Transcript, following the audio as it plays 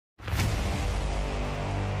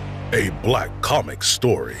A black comic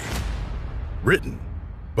story. Written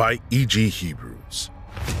by EGHebrews.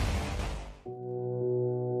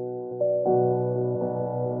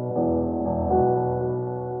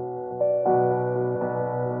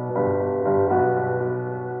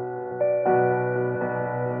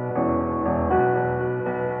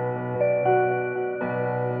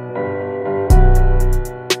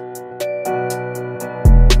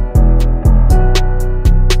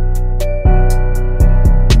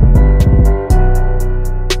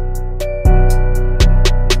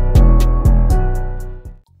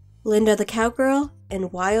 Linda the Cowgirl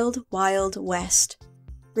and Wild Wild West.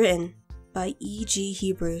 Written by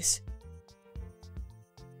EGHebrews.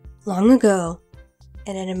 Long ago,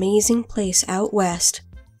 in an amazing place out west,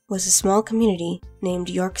 was a small community named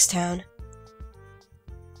Yorkstown.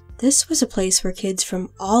 This was a place where kids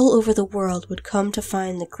from all over the world would come to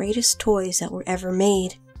find the greatest toys that were ever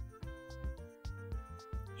made.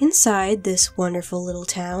 Inside this wonderful little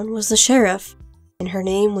town was the sheriff, and her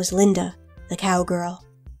name was Linda the Cowgirl.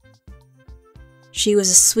 She was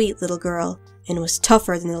a sweet little girl, and was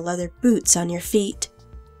tougher than the leather boots on your feet.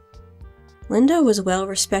 Linda was well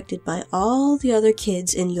respected by all the other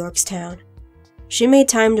kids in Yorkstown. She made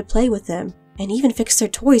time to play with them, and even fixed their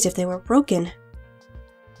toys if they were broken.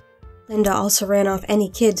 Linda also ran off any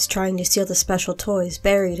kids trying to steal the special toys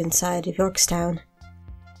buried inside of Yorkstown.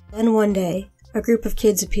 Then one day, a group of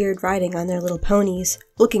kids appeared riding on their little ponies,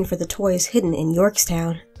 looking for the toys hidden in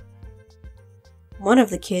Yorkstown. One of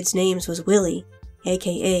the kids' names was Willie,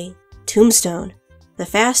 aka Tombstone, the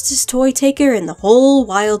fastest toy taker in the whole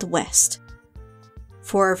Wild West.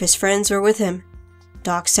 4 of his friends were with him: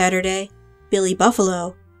 Doc Saturday, Billy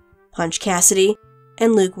Buffalo, Punch Cassidy,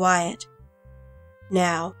 and Luke Wyatt.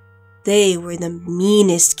 Now, they were the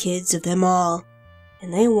meanest kids of them all,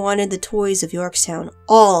 and they wanted the toys of Yorkstown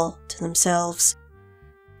all to themselves.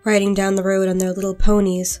 Riding down the road on their little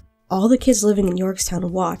ponies, all the kids living in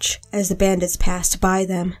Yorkstown watched as the bandits passed by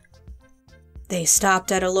them. They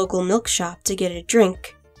stopped at a local milk shop to get a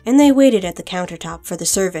drink, and they waited at the countertop for the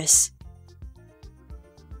service.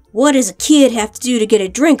 "What does a kid have to do to get a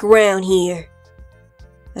drink around here?"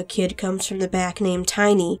 A kid comes from the back named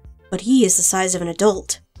Tiny, but he is the size of an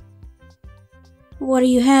adult. "What are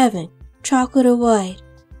you having? Chocolate or white?"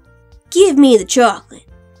 "Give me the chocolate."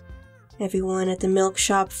 Everyone at the milk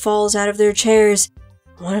shop falls out of their chairs.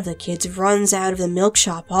 One of the kids runs out of the milk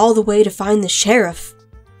shop all the way to find the sheriff.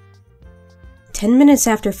 10 minutes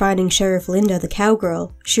after finding Sheriff Linda the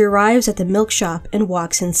Cowgirl, she arrives at the milk shop and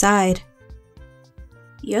walks inside.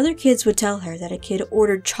 The other kids would tell her that a kid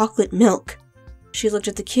ordered chocolate milk. She looked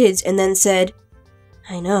at the kids and then said,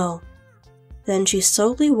 "I know." Then she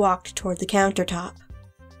slowly walked toward the countertop.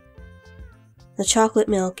 "The chocolate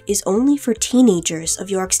milk is only for teenagers of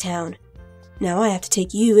Yorkstown. Now I have to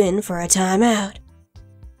take you in for a timeout."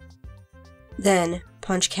 Then,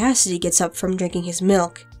 Punch Cassidy gets up from drinking his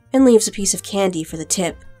milk and leaves a piece of candy for the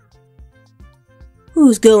tip.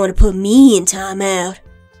 "Who's going to put me in timeout?"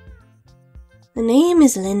 "The name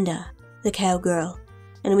is Linda, the Cowgirl,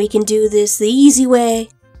 and we can do this the easy way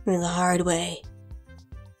or the hard way."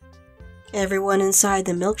 Everyone inside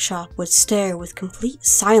the milk shop would stare with complete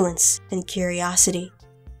silence and curiosity.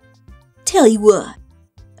 "Tell you what,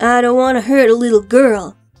 I don't want to hurt a little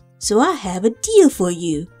girl, so I have a deal for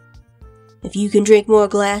you. If you can drink more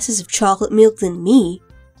glasses of chocolate milk than me,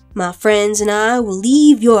 my friends and I will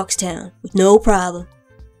leave Yorkstown with no problem.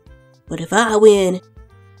 But if I win,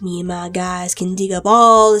 me and my guys can dig up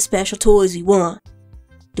all the special toys we want.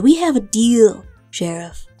 Do we have a deal,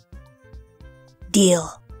 Sheriff?"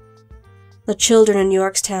 "Deal." The children in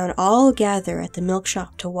Yorkstown all gather at the milk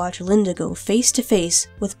shop to watch Linda go face to face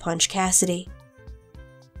with Punch Cassidy.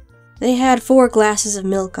 They had 4 glasses of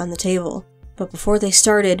milk on the table, but before they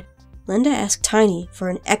started, Linda asked Tiny for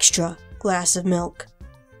an extra glass of milk.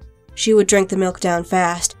 She would drink the milk down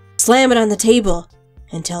fast, slam it on the table,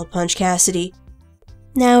 and tell Punch Cassidy,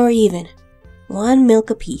 "Now we're even. 1 milk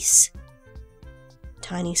apiece."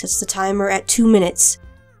 Tiny sets the timer at 2 minutes.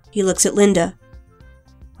 He looks at Linda.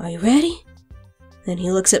 "Are you ready?" Then he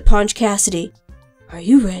looks at Punch Cassidy. "Are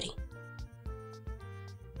you ready?"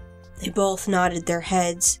 They both nodded their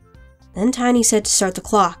heads. Then Tiny said to start the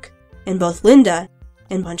clock, and both Linda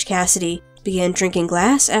and Punch Cassidy began drinking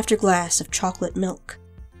glass after glass of chocolate milk.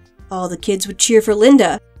 All the kids would cheer for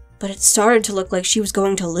Linda, but it started to look like she was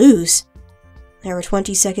going to lose. There were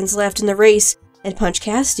 20 seconds left in the race, and Punch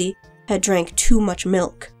Cassidy had drank too much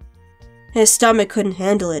milk. His stomach couldn't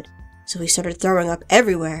handle it, so he started throwing up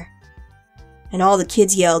everywhere. And all the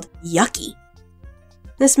kids yelled, "Yucky!"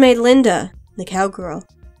 This made Linda, the cowgirl,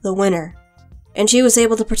 the winner. and she was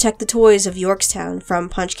able to protect the toys of Yorkstown from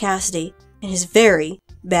Punch Cassidy and his very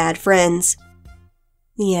bad friends.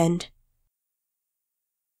 The end.